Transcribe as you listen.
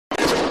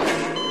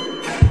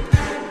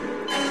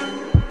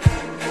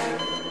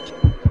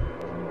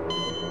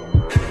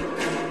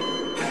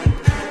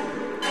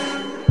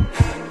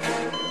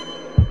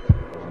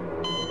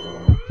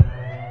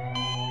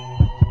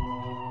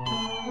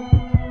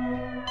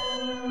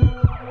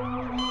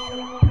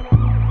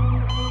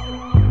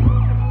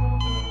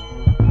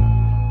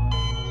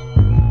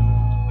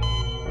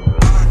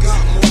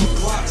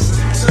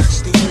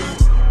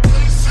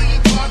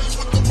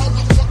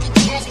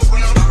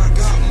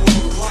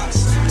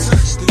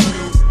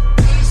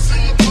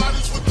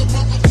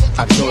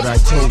I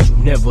told you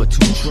never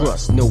to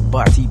trust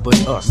nobody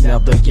but us. Now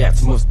the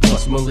gats must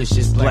bust,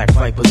 malicious black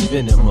vipers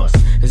venomous.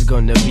 There's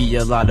gonna be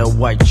a lot of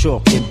white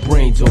chalk and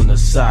brains on the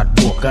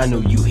sidewalk. I know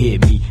you hear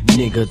me,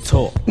 nigga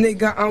talk.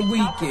 Nigga, I'm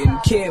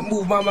weakened, can't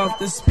move my mouth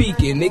to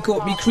speaking. They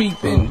caught me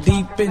creeping,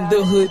 deep in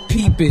the hood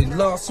peeping.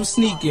 Lost from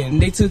sneaking,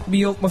 they took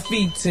me off my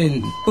feet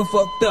and but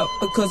fucked up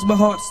because my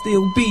heart's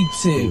still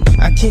beating.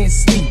 I can't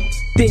sleep,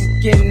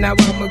 thinking now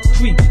I'm a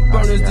creep.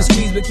 Burners the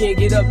squeeze but can't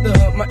get up to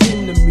hunt my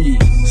enemies.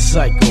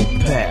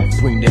 Psychopath,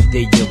 bring the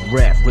day of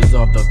wrath.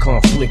 Resolve the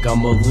conflict,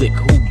 I'ma lick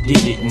who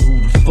did it and who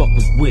the fuck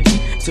was with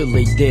it. Till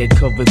they dead,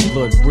 covered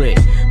blood red.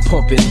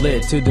 Pumping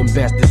lead to them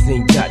bastards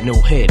ain't got no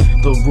head.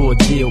 The raw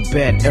deal,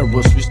 bad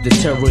error, switch the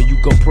terror. You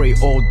can pray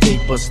all day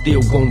but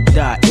still gon'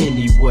 die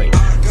anyway.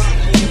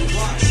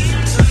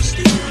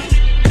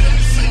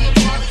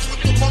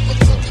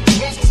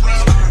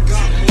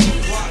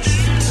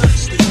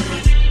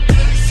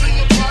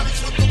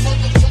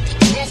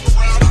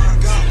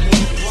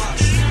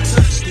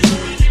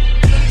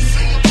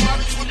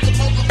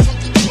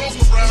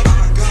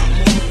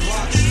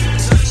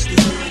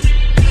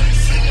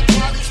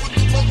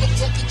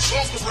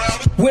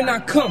 When I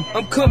come,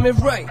 I'm coming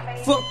right.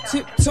 Fuck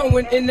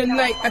tiptoeing in the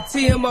night. I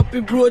tear him up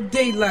in broad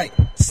daylight.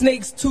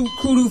 Snakes too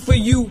cruel for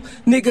you.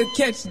 Nigga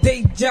catch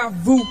deja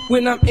vu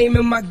when I'm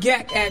aiming my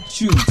gack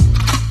at you.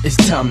 It's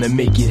time to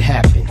make it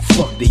happen.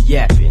 Fuck the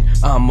yapping.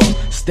 I'ma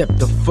step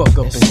the fuck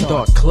up and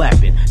start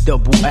clapping.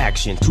 Double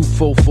action. 2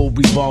 4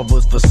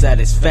 revolvers for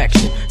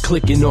satisfaction.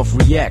 Clicking off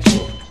reaction.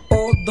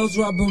 All those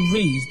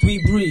robberies,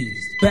 we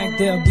breeze. Back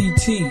down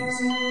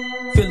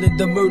DTs. Feeling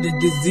the murder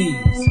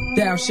disease.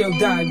 Thou shalt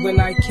die when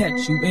I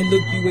catch you and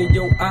look you in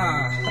your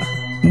eye.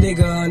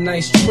 Nigga, a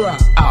nice try.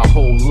 Our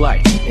whole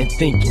life and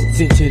thinking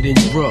centered in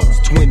drugs.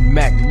 Twin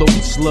Mac load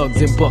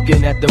slugs and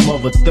bucking at them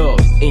other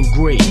thugs.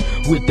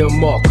 Engraved with the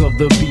mark of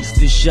the beast.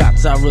 The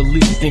shots I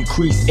released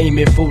increase,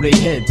 aiming for their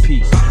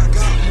headpiece.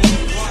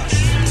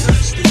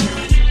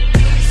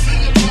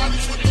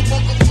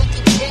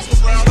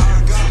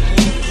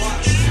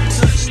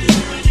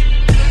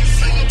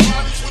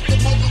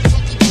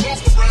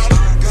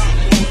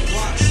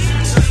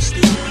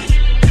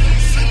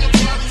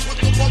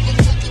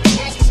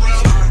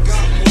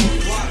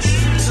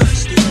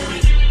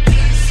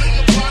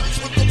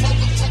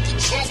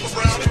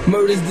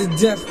 Murder's the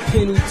death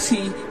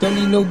penalty. Don't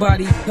need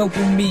nobody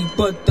helping me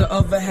but the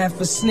other half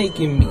of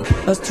snaking me.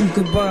 Us two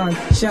combined,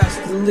 shots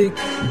to lick.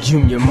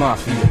 Junior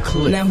Mafia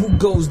click. Now who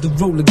goes to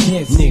roll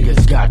against Niggas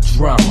me? got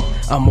drama.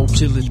 I'm gonna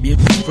kill it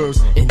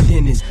first and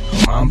then it's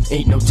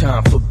ain't no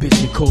time for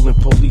bitchin', calling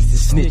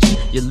police and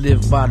snitching. You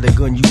live by the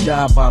gun, you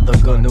die by the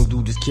gun. Don't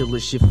do this killer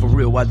shit for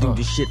real, I do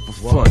this shit for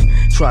fun.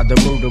 Tried to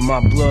murder my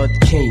blood,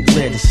 can't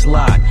let it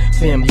slide.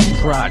 Family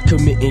pride,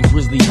 committing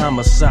grisly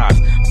homicides.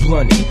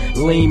 Blunted,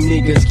 lame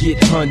niggas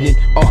get hunted.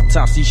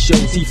 Autopsy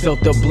shows he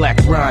felt the black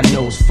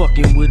rhinos.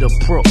 Fucking with a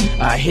pro,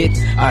 I hit,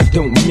 I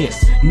don't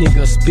miss.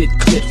 Nigga spit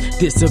clips,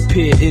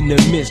 disappear in the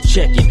mist.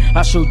 Check it,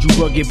 I showed you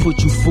rugged,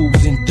 put you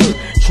fools in dirt.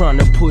 Trying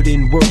to put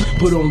in work,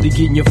 but only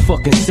getting your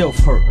fucking self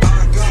hurt.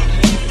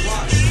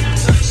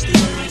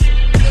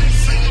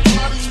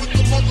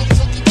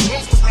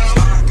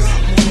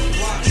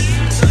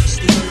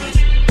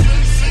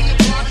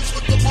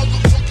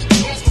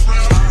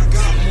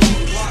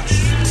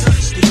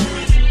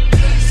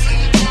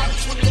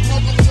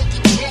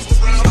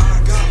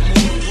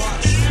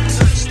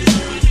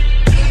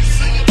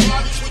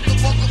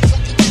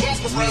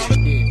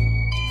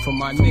 For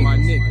my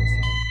niggas,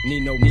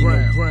 Nino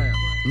Brown,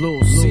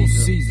 Lil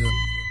Caesar,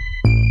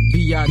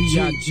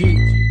 B.I.G.,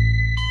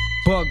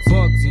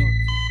 Bugsy,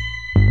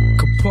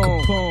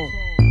 Capone,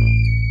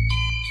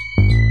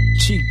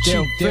 Chief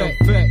Del Vet,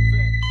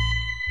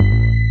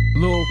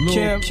 Lil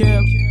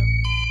Kim,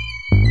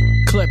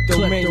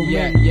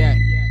 Kleptomaniac,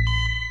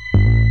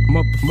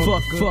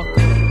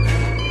 Motherfucker.